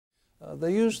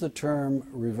They use the term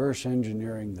reverse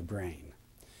engineering the brain.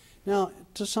 Now,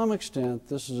 to some extent,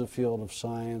 this is a field of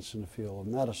science and a field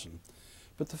of medicine.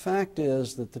 But the fact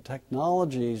is that the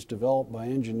technologies developed by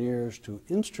engineers to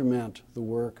instrument the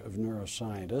work of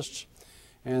neuroscientists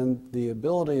and the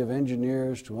ability of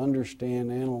engineers to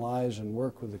understand, analyze, and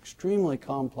work with extremely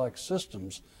complex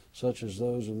systems, such as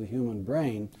those of the human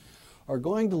brain, are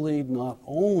going to lead not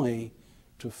only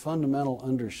to fundamental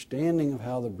understanding of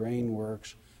how the brain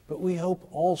works, but we hope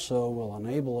also will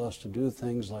enable us to do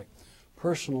things like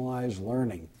personalized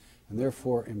learning and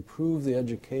therefore improve the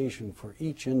education for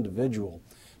each individual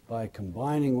by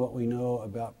combining what we know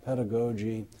about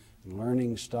pedagogy and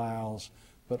learning styles,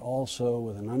 but also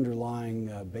with an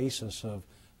underlying basis of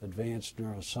advanced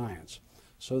neuroscience,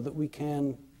 so that we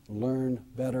can learn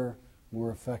better,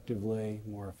 more effectively,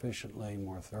 more efficiently,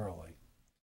 more thoroughly.